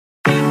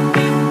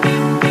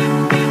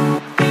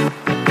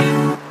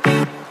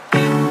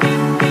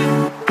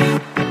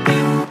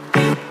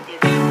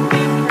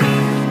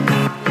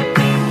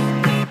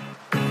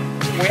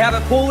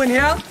pool in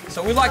here.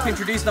 So we'd like to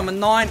introduce number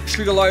 9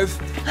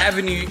 SUGARLOAF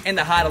Avenue in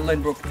the heart of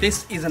Lynbrook.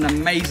 This is an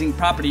amazing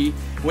property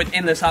with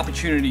endless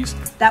opportunities.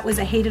 That was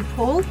a heated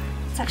pool.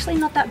 It's actually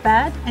not that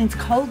bad, and it's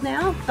cold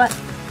now, but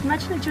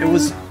imagine it during... It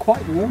was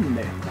quite warm in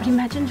there. But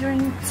imagine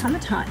during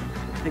summertime.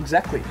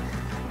 Exactly.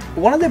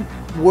 One of the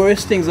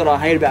worst things that I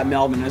hate about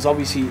Melbourne is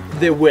obviously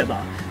the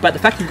weather, but the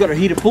fact you've got a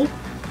heated pool,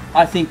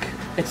 I think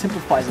it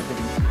simplifies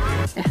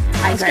everything.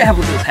 Yeah, Let's go have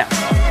a look at this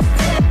house.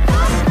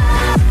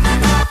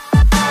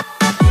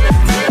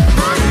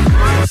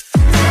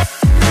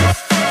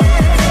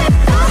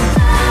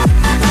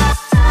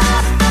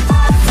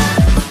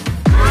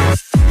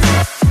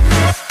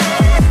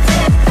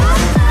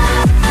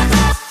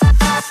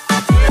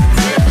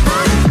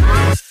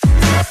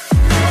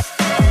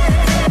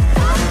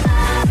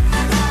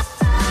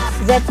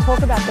 Zed, talk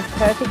about the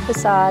perfect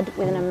facade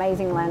with an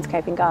amazing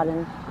landscaping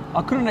garden.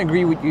 I couldn't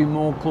agree with you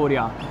more,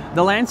 Claudia.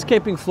 The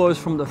landscaping flows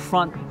from the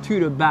front to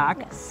the back,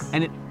 yes.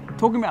 And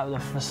talking about the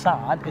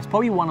facade, it's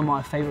probably one of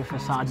my favorite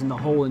facades in the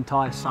whole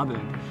entire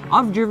suburb.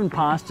 I've driven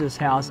past this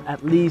house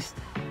at least,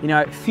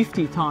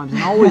 50 times,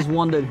 and I always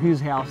wondered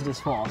whose house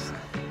this was.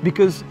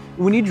 Because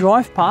when you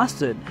drive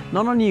past it,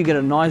 not only you get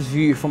a nice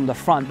view from the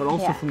front, but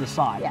also from the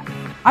side. Yeah.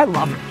 I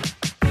love it.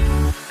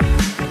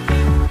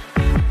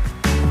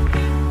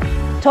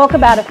 Talk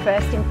about a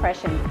first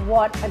impression.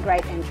 What a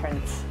great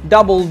entrance.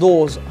 Double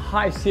doors,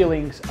 high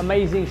ceilings,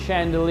 amazing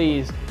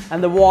chandeliers,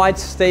 and the wide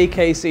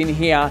staircase in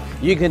here,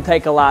 you can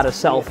take a lot of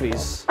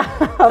selfies.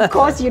 Of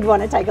course you'd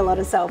want to take a lot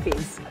of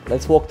selfies.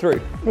 Let's walk through.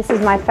 This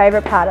is my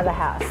favorite part of the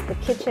house, the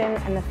kitchen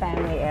and the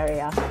family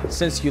area.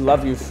 Since you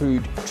love your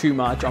food too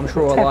much, I'm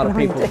sure a lot of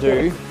people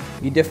do,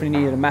 you definitely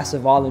need a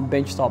massive island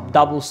bench top,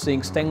 double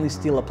sink, stainless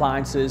steel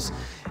appliances,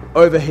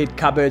 overhead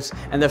cupboards,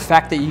 and the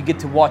fact that you get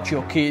to watch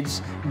your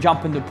kids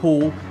jump in the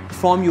pool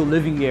from your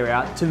living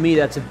area, to me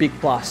that's a big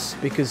plus,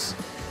 because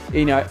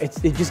it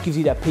just gives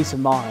you that peace of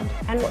mind.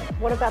 And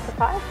what about the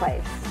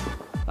fireplace?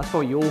 That's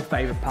probably your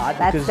favourite part.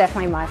 That's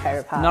definitely my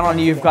favourite part. Not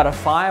only you've got a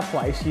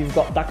fireplace, you've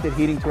got ducted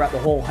heating throughout the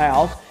whole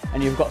house,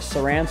 and you've got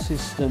surround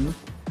system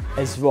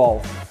as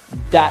well.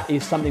 That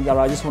is something that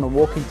I just want to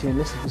walk into and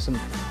listen to some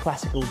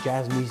classical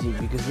jazz music,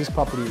 because this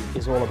property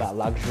is all about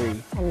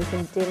luxury. And you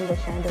can dim the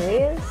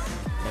chandeliers.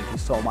 Thank you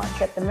so much.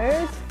 Set the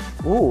mood.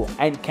 Ooh,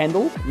 and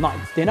candle, night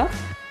dinner.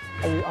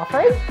 Are you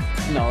offering?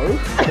 No.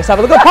 Let's have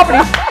a look at the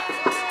property.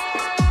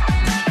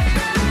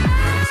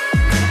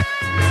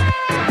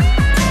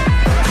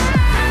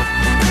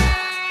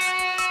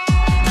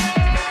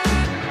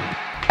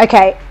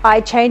 Okay,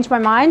 I changed my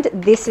mind.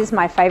 This is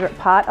my favorite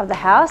part of the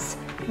house.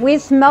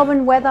 With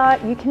Melbourne weather,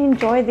 you can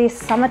enjoy this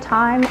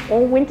summertime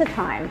or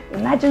wintertime.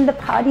 Imagine the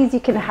parties you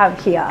can have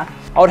here.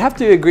 I would have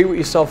to agree with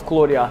yourself,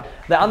 Claudia.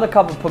 The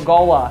undercover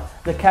pergola,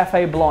 the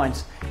cafe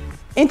blinds,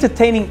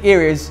 entertaining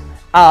areas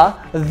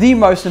are the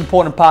most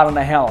important part of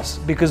the house,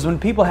 because when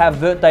people have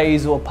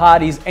birthdays or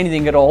parties,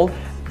 anything at all,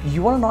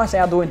 you want a nice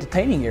outdoor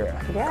entertaining area,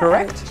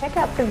 correct? Check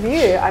out the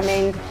view. I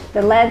mean,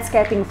 the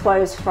landscaping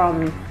flows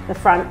from the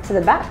front to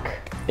the back.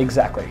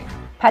 Exactly.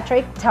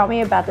 Patrick, tell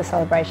me about the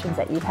celebrations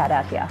that you've had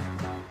out here.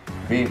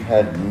 We've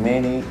had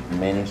many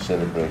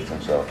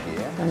celebrations out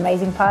here.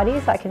 Amazing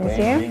parties, I can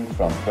assume. Ranging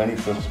from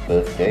 21st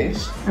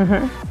birthdays,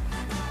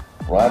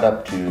 right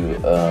up to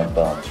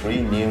about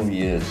 3 New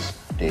Year's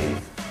Day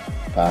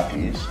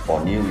parties, or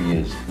New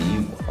Year's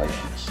Eve, I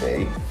should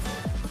say.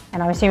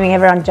 And I'm assuming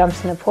everyone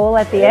jumps in the pool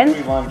at the end?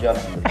 Everyone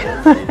jumps in the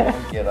pool. They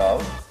don't get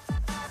out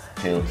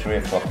till 3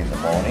 o'clock in the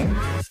morning.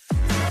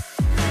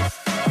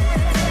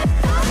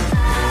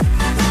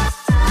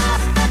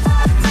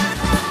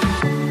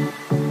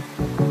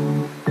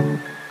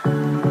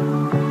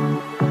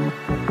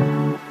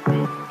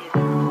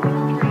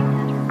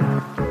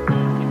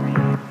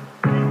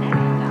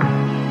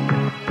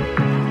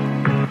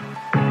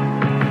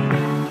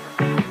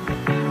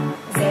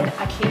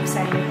 I keep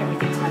saying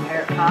everything's my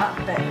favourite part,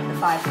 but the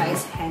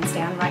fireplace, hands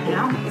down right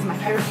now, is my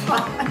favourite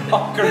part.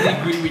 I couldn't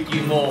agree with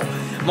you more.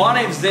 My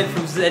name's Zed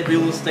from Zed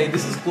Real Estate.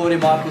 This is Claudia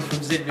Michaels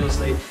from Zed Real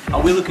Estate,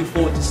 and we're looking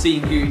forward to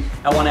seeing you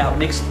at one of our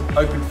next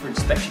open for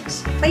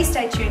inspections. Please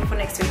stay tuned for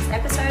next week's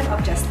episode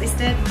of Just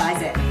Listed by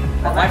Zed.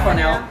 Bye for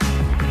now.